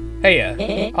reads, Heya.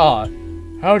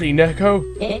 Howdy, Neko.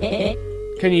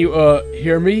 Can you,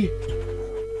 hear me?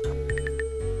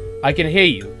 I can hear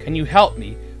you. Can you help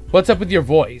me? What's up with your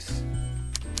voice?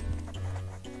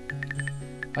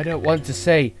 I don't want to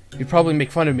say. You'd probably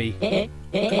make fun of me.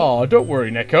 Aw, don't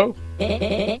worry, Neko.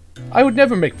 I would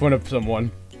never make fun of someone.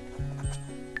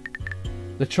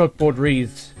 The chalkboard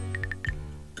reads,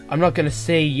 I'm not gonna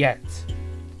say yet.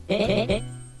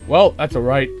 Well, that's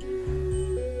alright.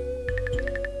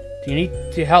 Do you need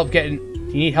help getting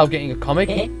a comic?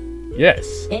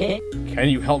 Yes. Can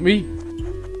you help me?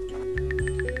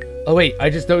 Oh wait,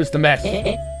 I just noticed the mess.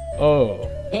 Oh.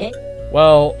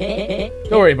 Well,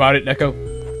 don't worry about it, Neko.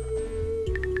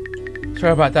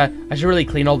 Sorry about that. I should really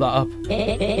clean all that up.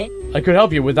 I could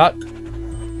help you with that.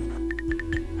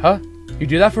 Huh? You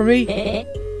do that for me?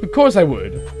 Of course I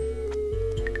would.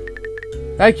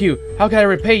 Thank you. How can I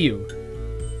repay you?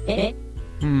 I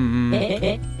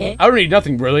don't need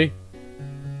nothing, really.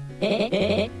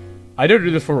 I don't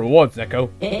do this for rewards, Neko.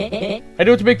 I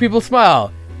do it to make people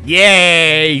smile.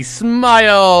 Yay!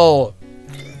 Smile!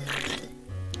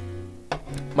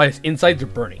 My insides are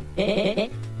burning.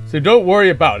 So don't worry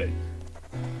about it.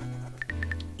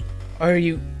 Are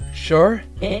you sure?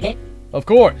 Of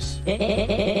course.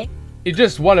 You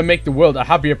just want to make the world a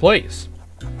happier place.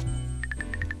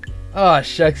 Aw,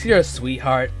 shucks, you're a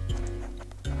sweetheart.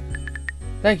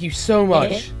 Thank you so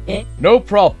much. No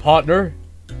problem, partner.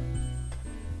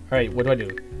 Alright, what do?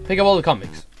 Pick up all the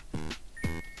comics.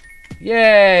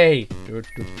 Yay!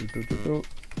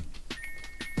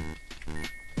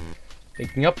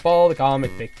 Picking up all the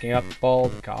comics, picking up all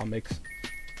the comics.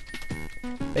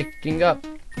 Picking up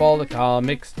all the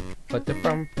comics.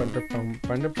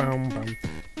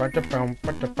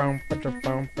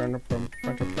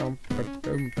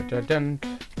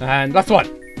 And last one.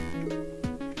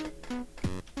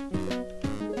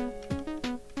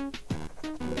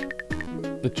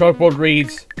 The chalkboard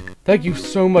reads, thank you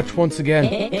so much once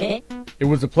again. It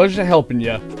was a pleasure helping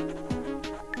you.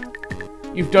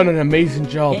 You've done an amazing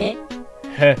job.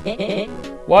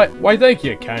 Why thank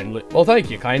you kindly. Well,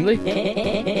 thank you kindly.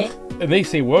 And they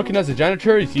say working as a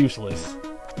janitor is useless.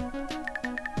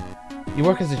 You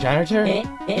work as a janitor?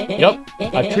 Yup,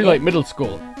 at Treelight Middle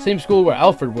School. Same school where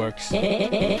Alfred works.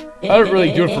 I don't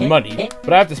really do it for money,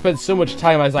 but I have to spend so much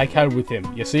time as I can with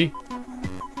him, you see?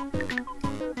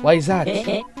 Why is that?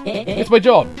 It's my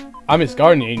job. I'm his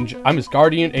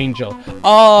guardian angel.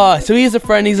 Ah, so he has a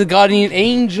friend, he's a guardian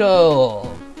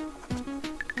angel.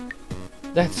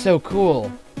 That's so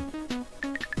cool.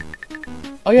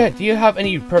 Oh yeah, do you have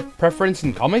any preference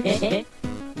in comics?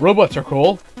 Robots are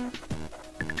cool.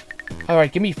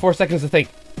 Alright, give me 4 seconds to think.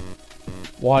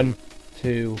 1,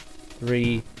 2,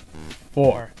 3,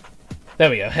 4.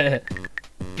 There we go.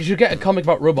 You should get a comic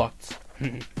about robots.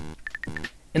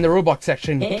 In the robot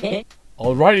section.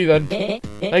 Alrighty then.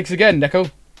 Thanks again, Neko.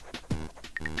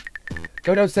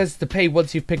 Go downstairs to pay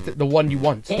once you've picked the one you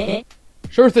want.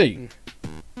 Sure thing.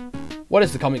 What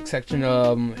is the comic section?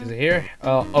 Is it here?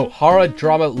 Oh, horror,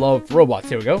 drama, love, robots.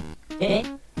 Here we go.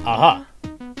 Aha.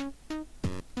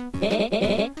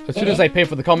 As soon as I pay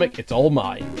for the comic, it's all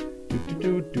mine.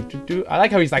 I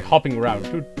like how he's like hopping around.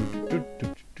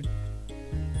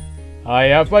 I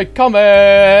have my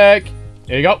comic.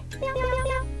 Here you go.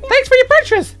 Thanks for your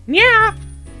purchase. Yeah.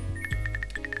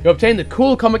 You obtained the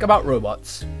cool comic about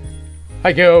robots.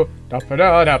 Thank you. And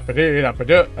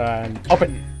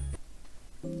open.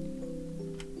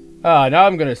 Now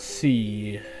I'm gonna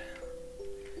see.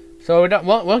 So we're not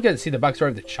gonna see the backstory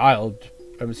of the child.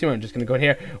 I'm assuming I'm just gonna go in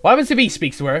here. What happens if he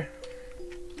speaks to her?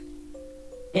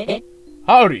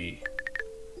 Howdy.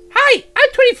 Hi, I'm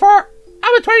 24.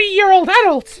 I'm a 20-year-old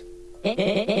adult.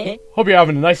 Hope you're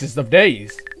having the nicest of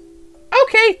days.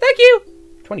 Okay, thank you.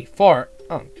 24.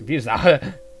 Oh, I'm confused now.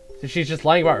 So she's just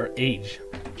lying about her age.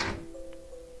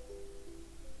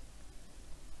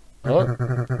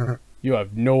 Huh? You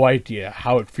have no idea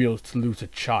how it feels to lose a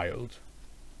child.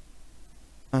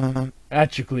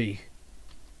 Actually,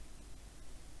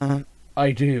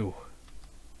 I do.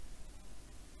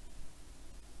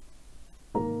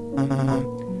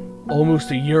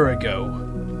 Almost a year ago,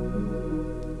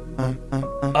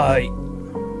 I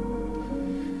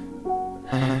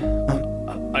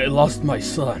lost my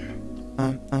son.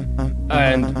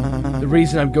 And the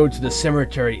reason I'm going to the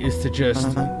cemetery is to just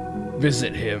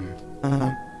visit him.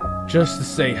 Just to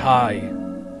say hi.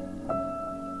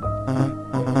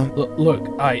 Look,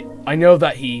 I know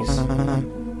that he's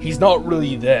not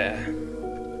really there.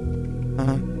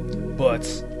 But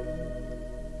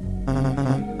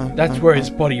that's where his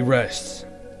body rests.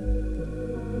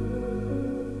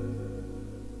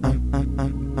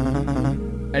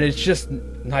 And it's just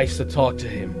nice to talk to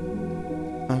him.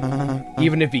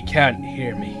 Even if he can't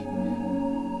hear me.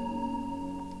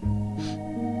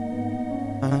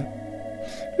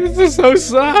 This is so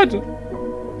sad.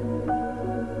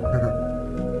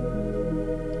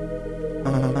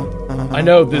 I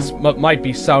know this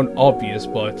might sound obvious,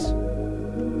 but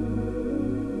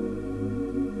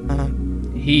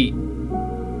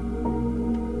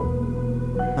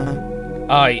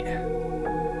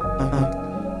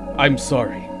I'm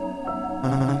sorry.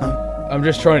 I'm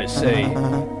just trying to say,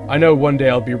 I know one day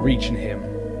I'll be reaching him.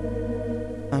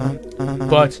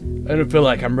 But I don't feel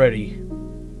like I'm ready.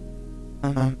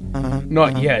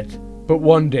 Not yet, but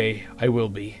one day I will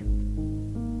be.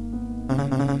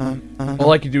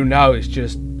 All I can do now is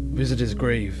just visit his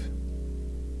grave.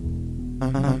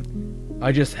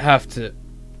 I just have to...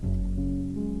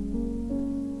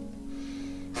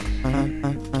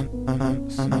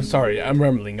 Sorry, I'm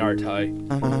rambling, aren't I?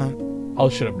 I'll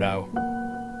shut up now.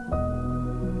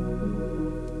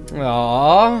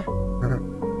 Aww.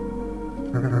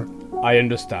 I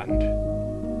understand.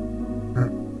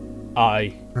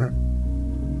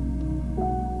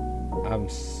 I'm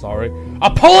sorry.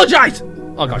 Apologize!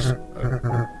 Oh gosh.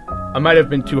 I might have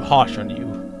been too harsh on you.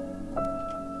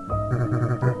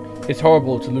 It's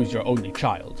horrible to lose your only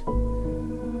child.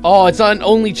 Oh, it's not an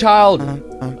only child!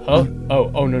 Huh?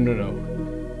 Oh, no.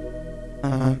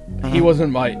 He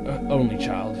wasn't my only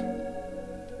child.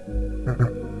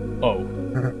 Oh,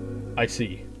 I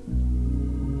see.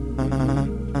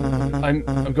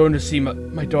 I'm going to see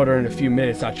my daughter in a few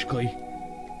minutes, actually.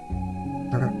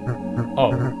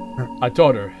 Oh, a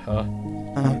daughter, huh?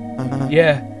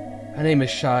 Yeah, her name is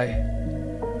Shai.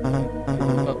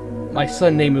 My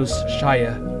son's name was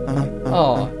Shia.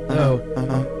 Oh, no.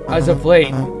 As of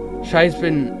late, Shai's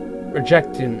been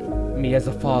rejecting me as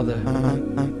a father.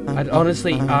 And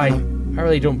honestly, I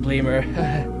really don't blame her.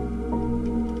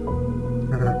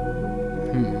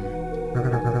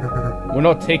 Why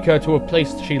not take her to a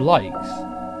place she likes?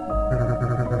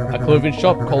 A clothing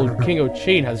shop called King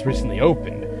O'Chain has recently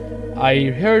opened.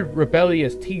 I heard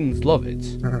rebellious teens love it.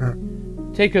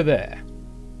 Take her there.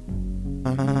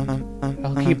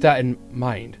 I'll keep that in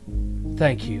mind.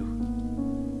 Thank you.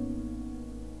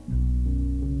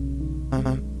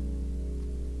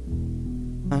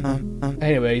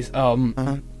 Anyways,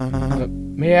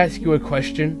 may I ask you a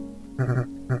question?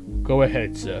 Go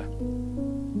ahead, sir.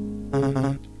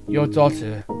 Your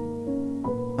daughter,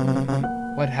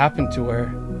 what happened to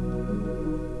her?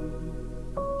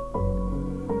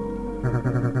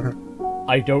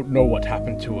 I don't know what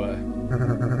happened to her.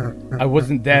 I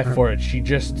wasn't there for it, she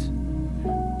just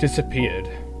disappeared.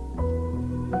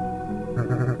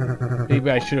 Maybe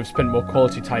I should have spent more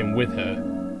quality time with her.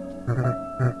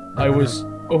 I was,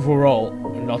 overall,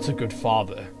 not a good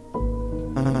father.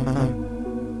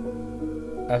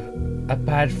 A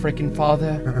bad freaking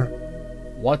father?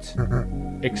 What?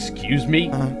 Excuse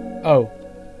me? Oh.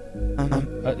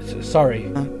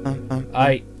 Sorry.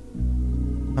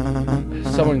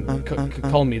 Someone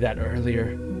called me that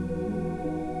earlier.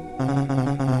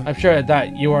 I'm sure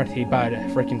that you aren't a bad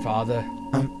freaking father.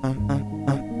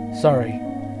 Sorry.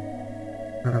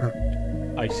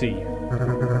 I see.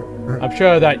 I'm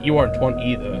sure that you aren't one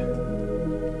either.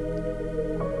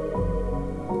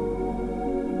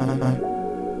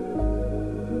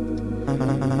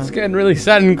 It's getting really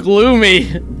sad and gloomy.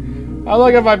 How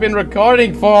long have I been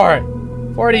recording for?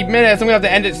 40 minutes. I'm gonna have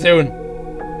to end it soon.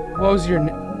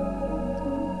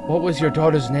 What was your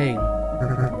daughter's name?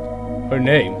 Her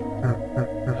name?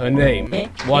 Her name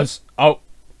was... Oh.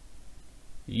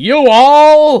 You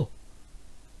all!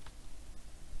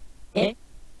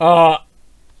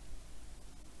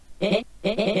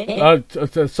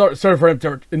 Sorry for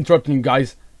interrupting you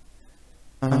guys.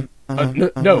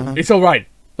 No, it's alright.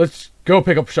 Let's go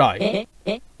pick up Shy.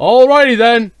 Alrighty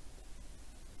then.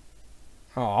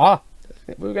 Aw,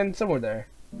 we're getting somewhere there.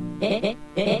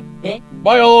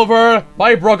 Bye Oliver,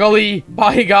 bye Broccoli,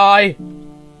 bye Guy.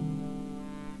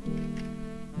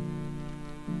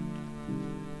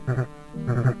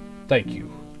 Thank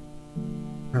you.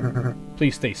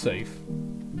 Please stay safe.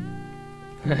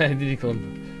 Did he kill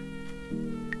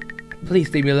him?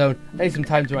 Please leave me alone. I need some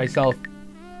time to myself.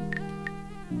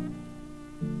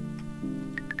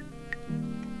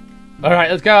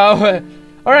 Alright, let's go.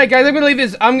 Alright guys, I'm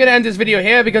gonna end this video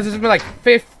here because it's been like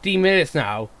 50 minutes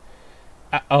now.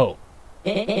 Oh.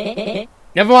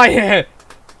 Never mind.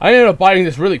 I ended up buying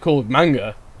this really cool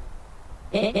manga.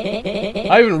 I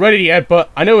haven't read it yet, but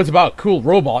I know it's about cool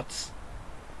robots.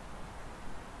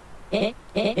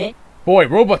 Boy,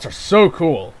 robots are so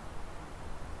cool.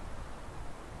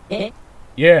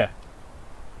 Yeah.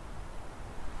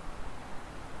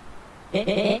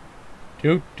 It's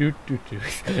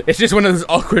just one of those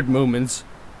awkward moments.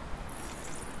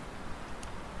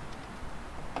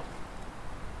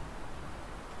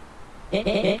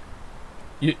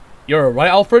 You're alright,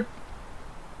 Alfred?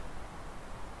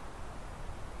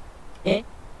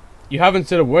 You haven't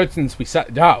said a word since we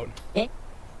sat down.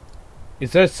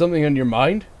 Is there something on your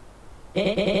mind?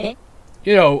 You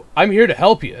know, I'm here to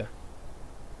help you.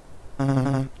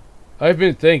 I've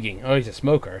been thinking. Oh, he's a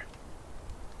smoker.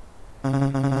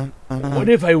 What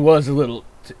if I was a little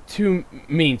too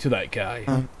mean to that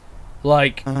guy?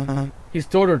 Like, his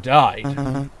daughter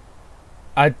died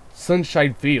at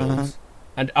Sunshine Fields,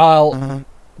 and I'll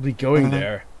be going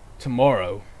there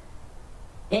tomorrow.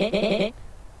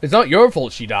 It's not your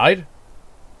fault she died.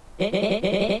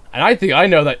 And I think I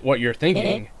know what you're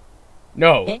thinking.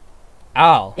 No,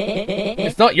 Al,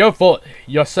 it's not your fault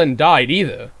your son died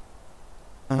either.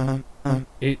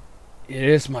 It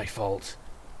is my fault.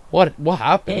 What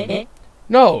happened?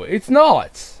 No, it's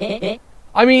not.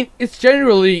 I mean, it's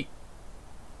generally...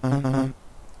 I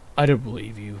don't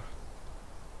believe you.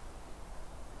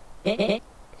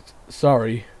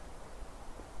 Sorry.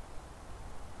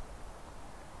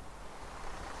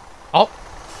 Oh.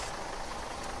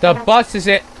 The bus is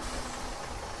it.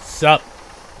 Sup.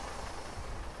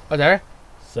 Oh, there.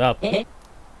 Sup.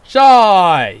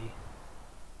 Shy.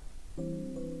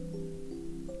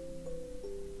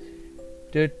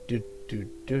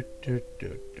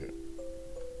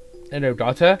 Hello,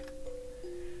 daughter.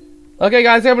 Okay,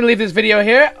 guys, I'm gonna leave this video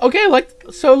here. Okay,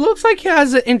 so it looks like he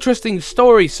has an interesting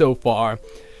story so far.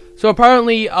 So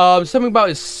apparently,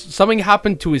 something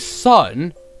happened to his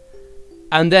son,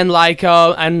 and then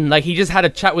he just had a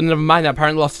chat with another man that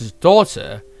apparently lost his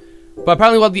daughter. But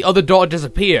apparently, while the other daughter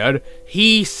disappeared,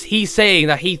 he's saying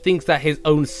that he thinks that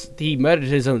he murdered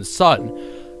his own son.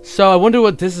 So I wonder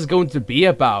what this is going to be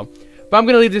about. But I'm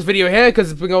going to leave this video here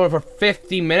because it's been going for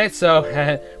 50 minutes, so...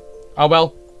 oh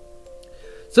well.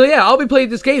 So yeah, I'll be playing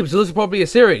this game, so this is probably a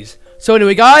series. So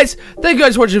anyway guys, thank you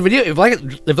guys for watching the video. If you like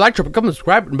it, drop a comment,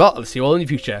 subscribe, and bell. I'll see you all in the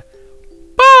future.